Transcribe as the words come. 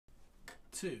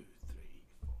2, 3,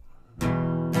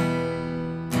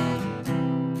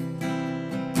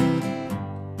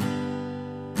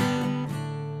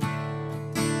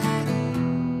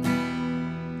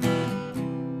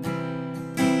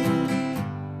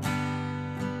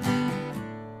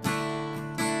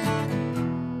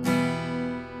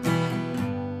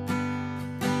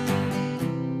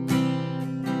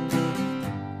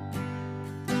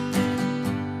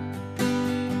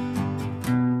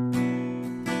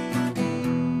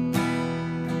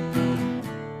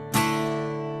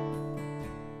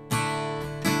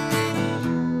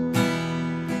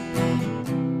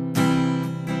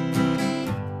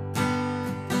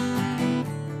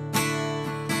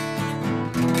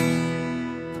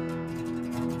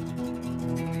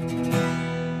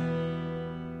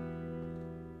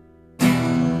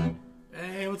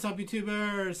 What's up,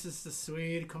 YouTubers? This is the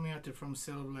Swede coming at you from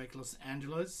Silver Lake, Los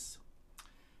Angeles.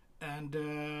 And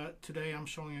today I'm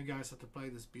showing you guys how to play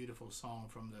this beautiful song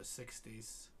from the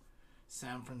 60s,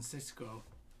 San Francisco.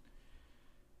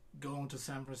 Going to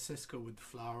San Francisco with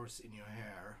flowers in your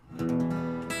hair.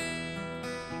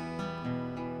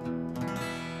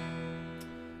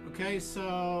 Okay,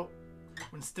 so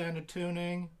in standard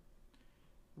tuning,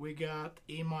 we got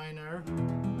E minor.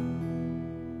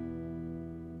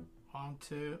 1,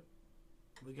 2.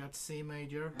 We got C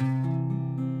major.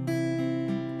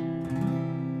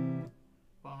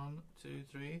 1, 2,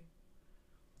 3.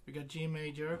 We got G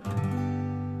major.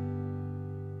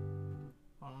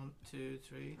 1, 2,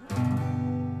 3.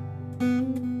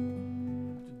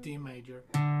 The D major.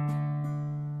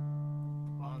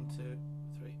 1, 2,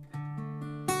 3.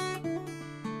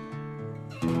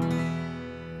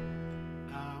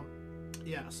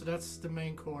 Yeah, so that's the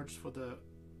main chords for the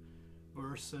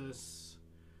verses,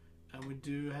 and we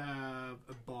do have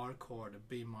a bar chord, a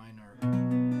B minor,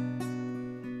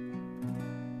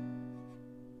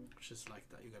 which is like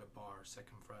that. You got a bar,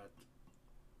 2nd fret,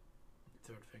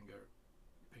 3rd finger,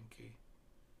 pinky,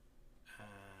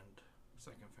 and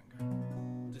 2nd finger.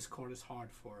 This chord is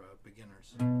hard for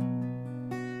beginners.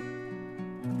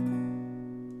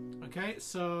 Okay,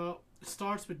 so it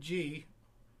starts with G,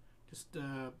 just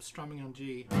strumming on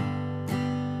G.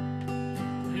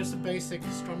 Here's a basic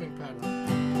strumming pattern.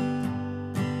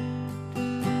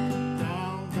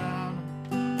 Down, down,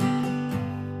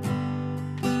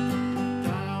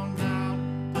 down, down,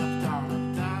 up,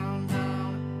 down, down,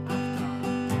 down, up, down.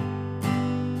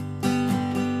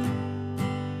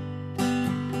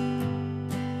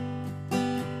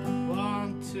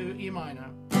 1, 2, E minor,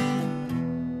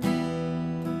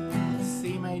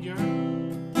 C major,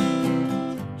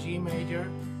 G major,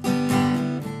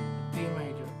 D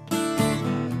major,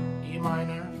 E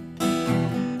minor,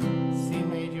 C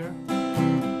major,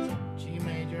 G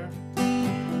major,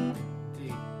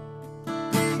 D,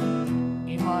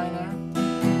 E minor,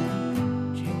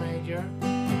 G major,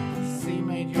 C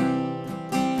major,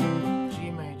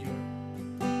 G major.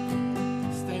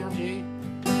 Stay on G.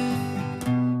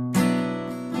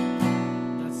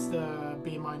 That's the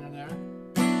B minor there.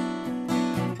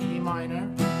 E minor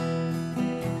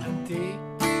and D.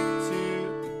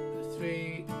 2,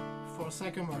 3, 4.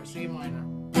 2nd verse, E minor,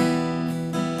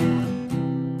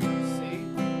 C,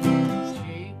 G, D.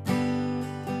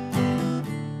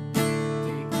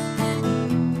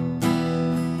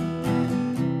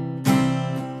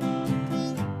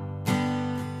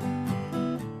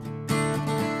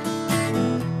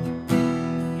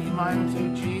 E minor to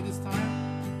G this time.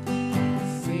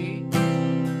 C,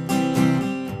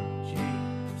 G.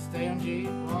 Stay on G.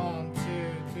 1, 2,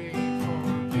 3,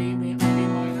 4. B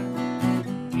minor,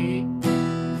 E.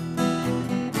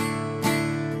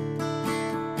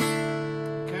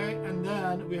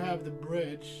 We have the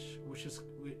bridge, which is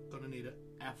we're gonna need an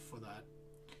F for that.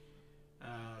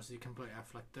 So you can play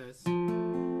F like this.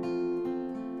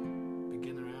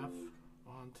 Beginner F.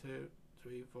 1, 2,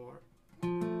 3, 4.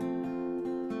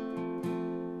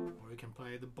 Or you can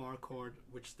play the bar chord,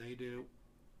 which they do.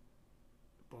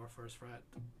 Bar 1st fret,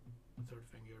 3rd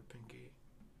finger, pinky,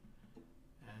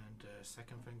 and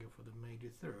 2nd finger for the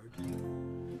major 3rd.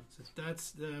 So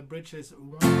that's the bridges.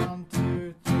 1,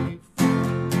 2, 3, 4.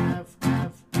 F,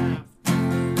 F, F,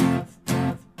 F, F,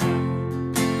 F.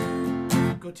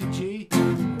 Go to G.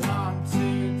 1,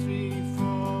 2, 3,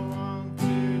 4. 1,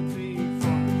 2, 3,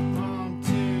 4. 1,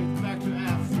 2. Back to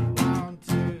F. 1,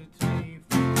 2, 3,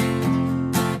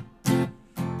 4.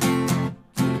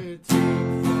 2,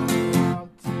 2, 4. 1,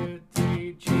 2,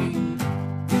 3, G.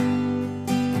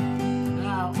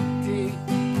 Now D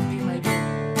major.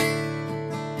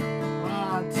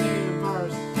 1, 2,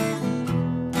 verse.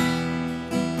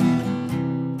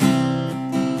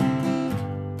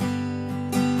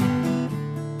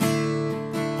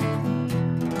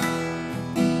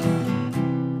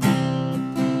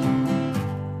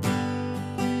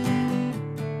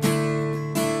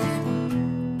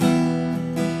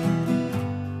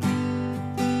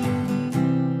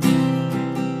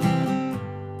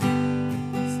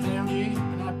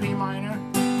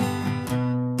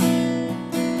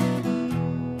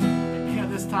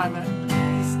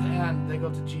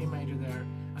 go to G major there,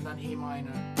 and then E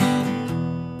minor,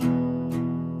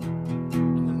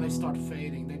 and then they start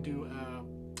fading. They do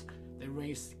they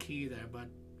raise the key there, but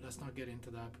let's not get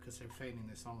into that because they're fading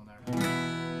the song there.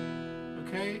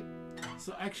 Okay,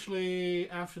 so actually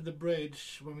after the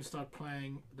bridge, when we start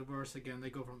playing the verse again, they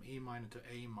go from E minor to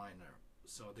A minor.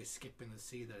 So they skip in the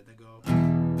C there. They go,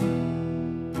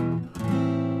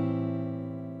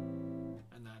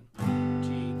 and then G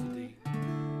to D.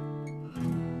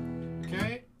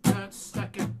 Okay, that's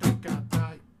second.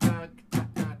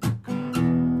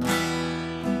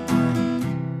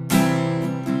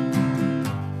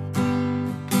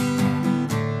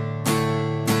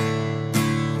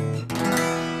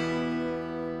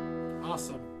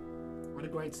 Awesome. What a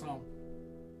great song.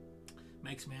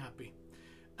 Makes me happy.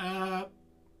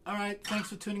 Alright, thanks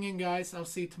for tuning in, guys. I'll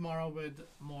see you tomorrow with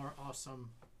more awesome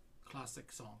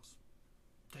classic songs.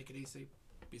 Take it easy.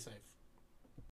 Be safe.